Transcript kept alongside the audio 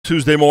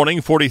Tuesday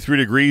morning, 43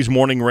 degrees,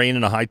 morning rain,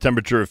 and a high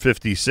temperature of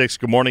 56.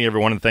 Good morning,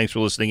 everyone, and thanks for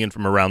listening in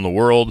from around the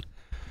world.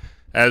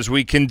 As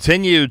we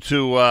continue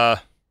to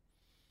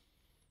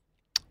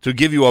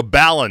give you a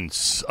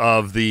balance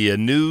of the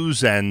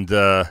news and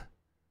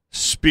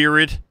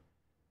spirit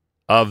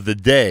of the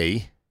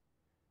day,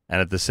 and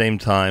at the same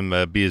time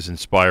be as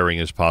inspiring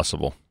as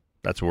possible.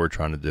 That's what we're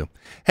trying to do.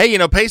 Hey,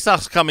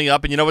 Pesach's coming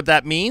up, and you know what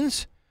that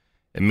means?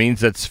 It means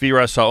that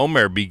Sfiras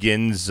HaOmer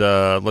begins,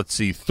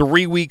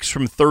 3 weeks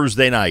from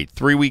Thursday night.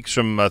 3 weeks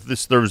from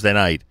this Thursday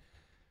night,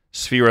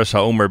 Sfiras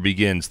HaOmer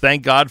begins.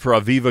 Thank God for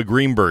Aviva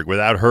Greenberg.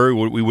 Without her,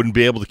 we wouldn't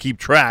be able to keep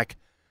track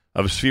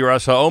of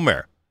Sfiras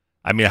HaOmer.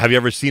 I mean, have you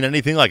ever seen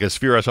anything like a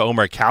Sfiras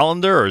HaOmer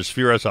calendar or a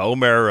Sfiras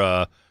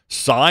HaOmer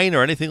sign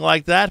or anything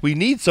like that? We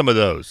need some of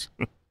those.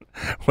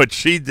 What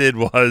she did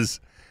was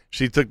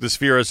she took the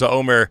Sfiras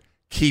HaOmer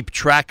keep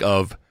track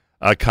of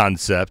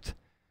concept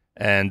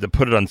and to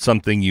put it on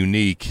something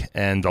unique.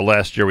 And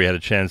last year we had a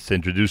chance to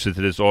introduce it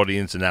to this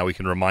audience, and now we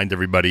can remind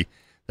everybody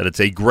that it's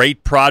a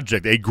great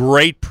project, a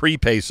great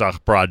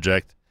pre-Pesach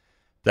project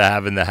to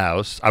have in the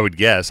house, I would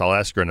guess. I'll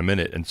ask her in a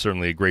minute, and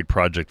certainly a great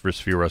project for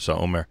Sfiras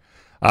HaOmer.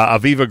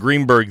 Aviva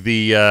Greenberg,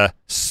 the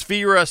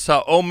Sfiras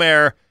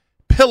HaOmer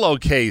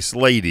pillowcase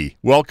lady.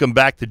 Welcome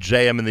back to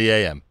JM and the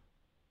AM.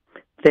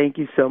 Thank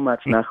you so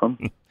much,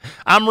 Nachum.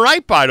 I'm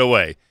right, by the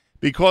way.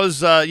 Because,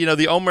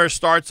 the Omer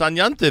starts on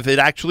Yontif, it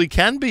actually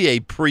can be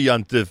a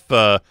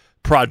pre-Yontif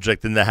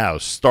project in the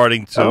house,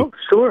 starting to... Oh,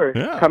 sure.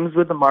 Yeah. It comes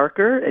with a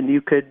marker, and you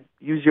could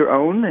use your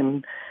own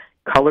and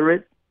color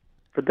it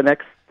for the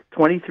next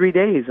 23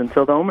 days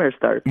until the Omer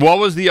starts. What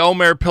was the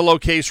Omer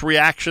pillowcase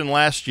reaction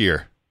last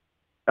year?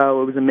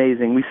 Oh, it was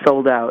amazing. We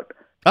sold out.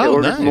 I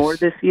ordered more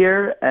this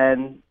year,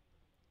 and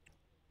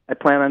I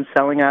plan on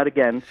selling out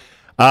again.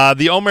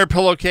 The Omer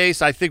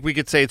pillowcase, I think we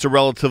could say it's a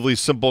relatively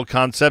simple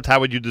concept. How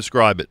would you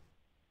describe it?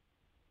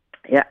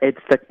 Yeah, it's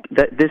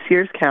this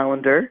year's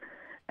calendar,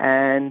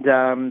 and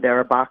there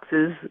are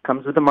boxes. It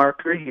comes with a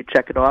marker. You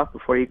check it off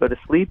before you go to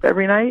sleep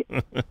every night,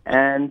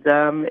 and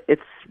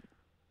it's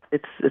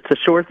a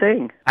sure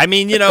thing. I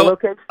mean, a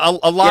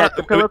lot of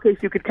a pillowcase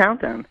you could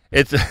count on.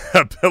 It's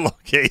a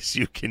pillowcase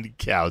you can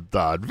count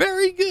on.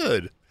 Very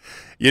good.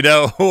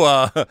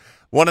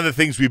 One of the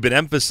things we've been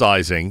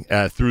emphasizing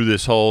through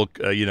this whole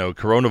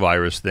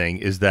coronavirus thing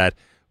is that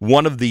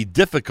one of the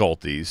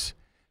difficulties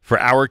for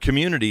our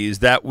community is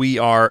that we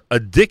are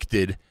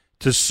addicted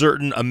to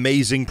certain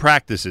amazing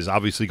practices.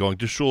 Obviously, going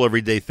to shul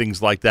every day,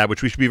 things like that,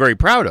 which we should be very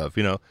proud of.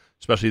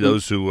 Especially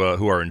those who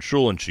are in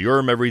shul and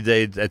shiurim every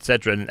day,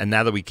 etc. And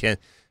now that we can't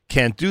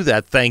do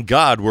that, thank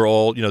God we're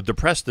all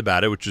depressed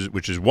about it,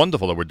 which is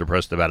wonderful that we're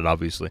depressed about it,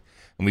 obviously,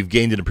 and we've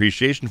gained an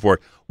appreciation for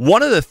it.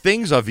 One of the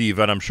things, Aviva,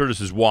 and I'm sure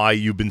this is why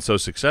you've been so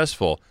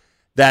successful,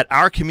 that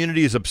our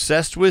community is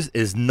obsessed with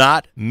is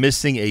not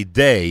missing a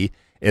day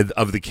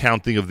of the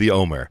counting of the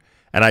Omer.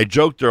 And I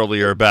joked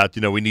earlier about,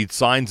 we need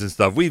signs and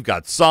stuff. We've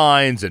got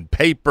signs and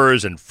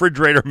papers and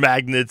refrigerator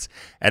magnets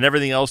and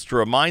everything else to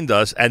remind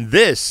us. And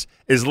this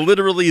is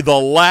literally the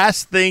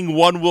last thing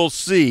one will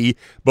see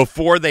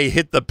before they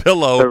hit the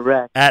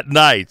pillow at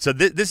night. So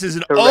this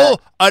is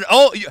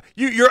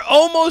you're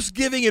almost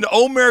giving an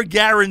Omer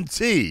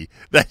guarantee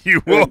that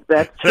you will.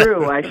 That's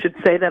true. I should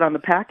say that on the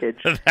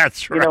package.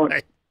 That's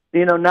right.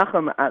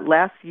 Nachum,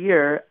 last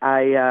year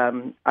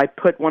I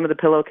put one of the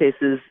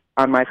pillowcases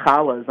on my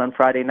challahs on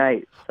Friday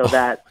night, so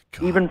that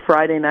even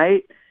Friday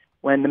night,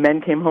 when the men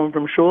came home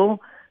from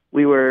shul,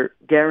 we were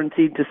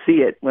guaranteed to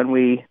see it when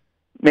we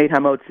made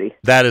hamotzi.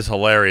 That is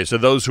hilarious. So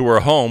those who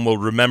are home will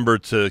remember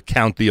to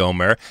count the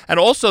Omer. And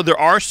also, there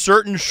are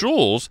certain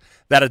shuls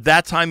that at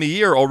that time of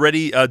year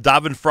already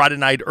daven Friday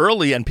night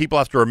early, and people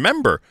have to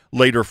remember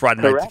later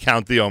Friday night to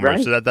count the Omer.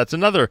 Right. So that's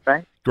another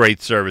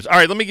great service. All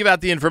right, let me give out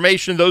the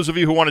information. Those of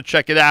you who want to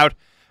check it out,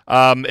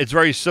 it's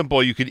very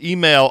simple. You could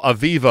email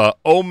Aviva,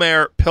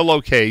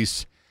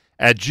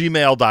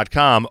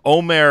 omerpillowcase@gmail.com,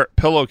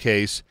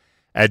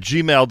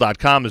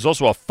 omerpillowcase@gmail.com. There's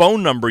also a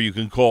phone number you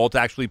can call to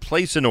actually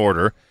place an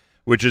order,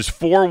 which is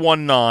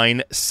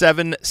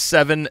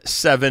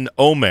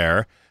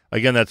 419-777-OMER.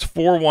 Again, that's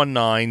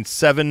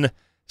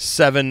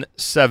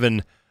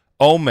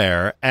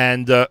 419-777-OMER.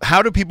 And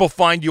how do people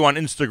find you on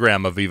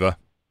Instagram, Aviva?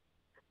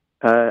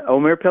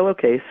 Omer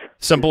pillowcase.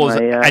 Simple as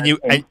and you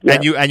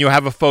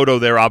have a photo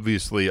there,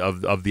 obviously,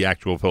 of the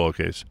actual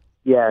pillowcase.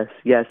 Yes.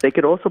 They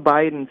could also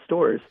buy it in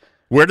stores.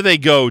 Where do they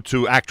go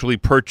to actually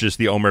purchase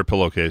the Omer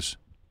pillowcase?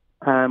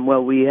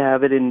 Well, we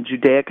have it in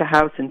Judaica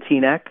House in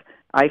Teaneck,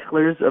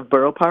 Eichler's of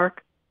Borough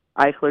Park,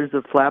 Eichler's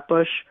of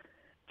Flatbush,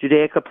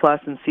 Judaica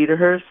Plus in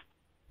Cedarhurst,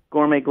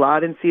 Gourmet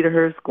Glad in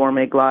Cedarhurst,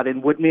 Gourmet Glad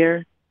in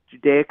Woodmere,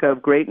 Judaica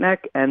of Great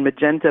Neck, and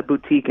Magenta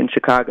Boutique in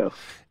Chicago.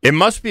 It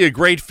must be a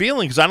great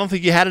feeling, because I don't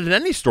think you had it in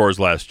any stores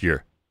last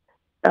year.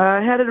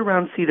 I had it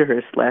around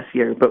Cedarhurst last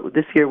year, but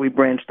this year we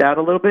branched out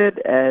a little bit,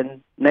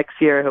 and next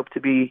year I hope to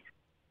be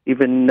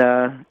even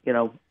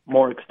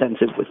more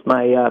extensive with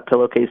my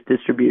pillowcase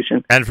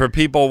distribution. And for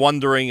people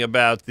wondering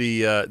about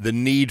the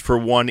need for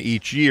one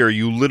each year,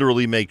 you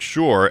literally make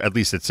sure, at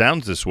least it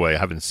sounds this way, I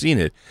haven't seen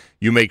it,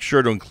 you make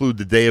sure to include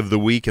the day of the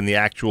week and the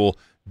actual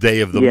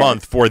day of the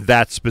month for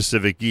that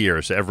specific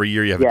year. So every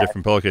year you have a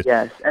different pillowcase.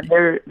 Yes, and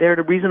they're at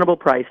a reasonable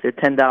price. They're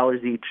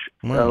 $10 each.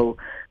 Wow. So,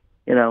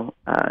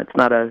 it's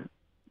not a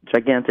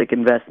gigantic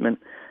investment,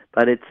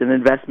 but it's an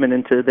investment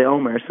into the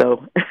owner.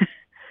 So,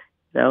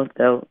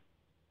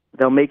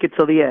 they'll make it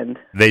till the end.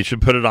 They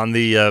should put it on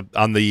the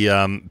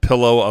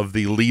pillow of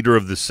the leader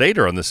of the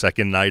Seder on the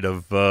second night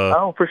of.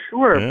 Oh, for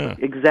sure, yeah.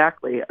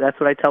 Exactly. That's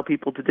what I tell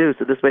people to do.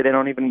 So this way they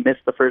don't even miss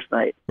the first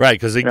night. Right,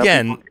 because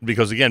again,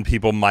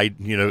 people might,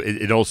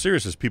 in all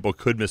seriousness, people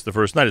could miss the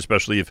first night,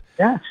 especially if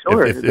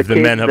if the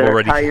men have are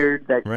already tired. That